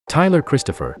Tyler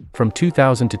Christopher. From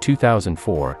 2000 to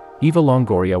 2004, Eva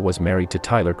Longoria was married to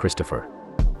Tyler Christopher.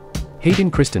 Hayden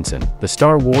Christensen, the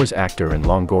Star Wars actor, and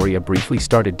Longoria briefly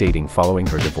started dating following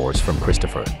her divorce from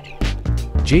Christopher.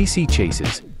 J.C.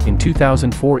 Chases. In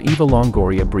 2004, Eva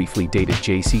Longoria briefly dated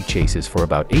J.C. Chases for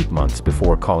about 8 months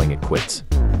before calling it quits.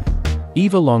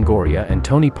 Eva Longoria and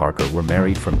Tony Parker were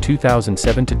married from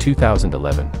 2007 to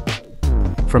 2011.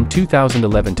 From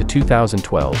 2011 to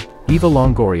 2012, Eva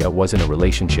Longoria was in a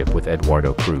relationship with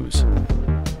Eduardo Cruz.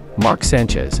 Mark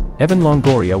Sanchez. Evan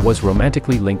Longoria was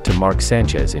romantically linked to Mark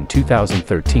Sanchez in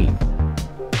 2013.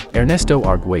 Ernesto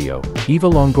Arguello. Eva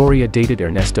Longoria dated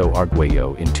Ernesto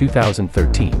Arguello in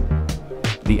 2013.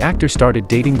 The actor started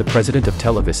dating the president of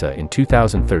Televisa in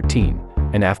 2013,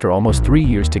 and after almost 3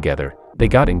 years together, they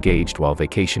got engaged while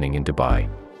vacationing in Dubai.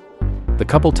 The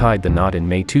couple tied the knot in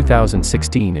May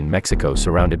 2016 in Mexico,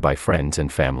 surrounded by friends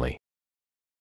and family.